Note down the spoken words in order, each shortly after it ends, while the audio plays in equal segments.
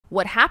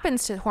what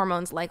happens to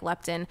hormones like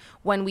leptin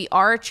when we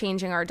are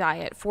changing our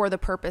diet for the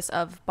purpose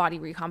of body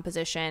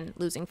recomposition,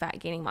 losing fat,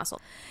 gaining muscle.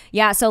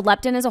 Yeah, so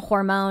leptin is a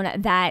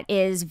hormone that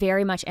is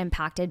very much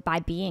impacted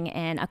by being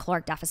in a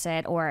caloric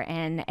deficit or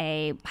in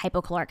a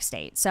hypocaloric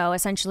state. So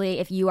essentially,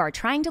 if you are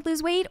trying to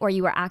lose weight or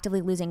you are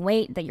actively losing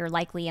weight, that you're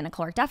likely in a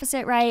caloric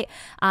deficit, right?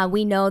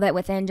 We know that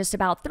within just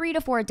about 3 to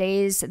 4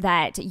 days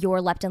that your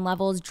leptin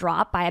levels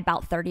drop by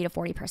about 30 to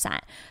 40%.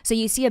 So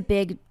you see a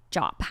big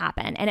drop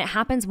happen, and it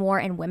happens more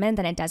in women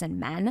than it does in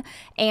men.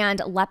 And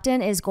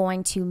leptin is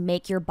going to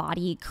make your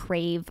body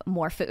crave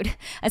more food,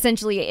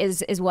 essentially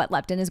is what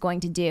leptin is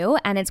going to do.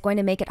 And it's going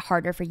to make it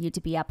harder for you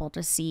to be able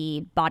to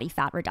see body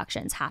fat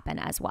reductions happen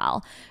as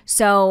well.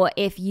 So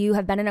if you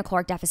have been in a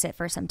caloric deficit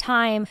for some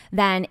time,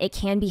 then it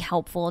can be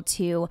helpful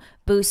to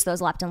boost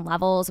those leptin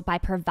levels by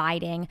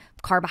providing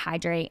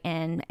carbohydrate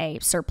in a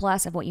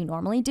surplus of what you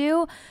normally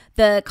do.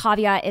 The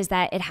caveat is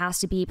that it has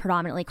to be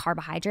predominantly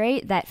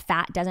carbohydrate, that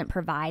fat doesn't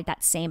provide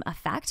that same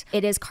effect.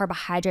 It is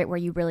carbohydrate where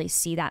you really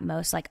see that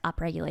most like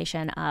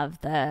upregulation of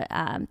the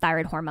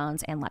thyroid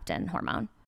hormones and leptin hormone.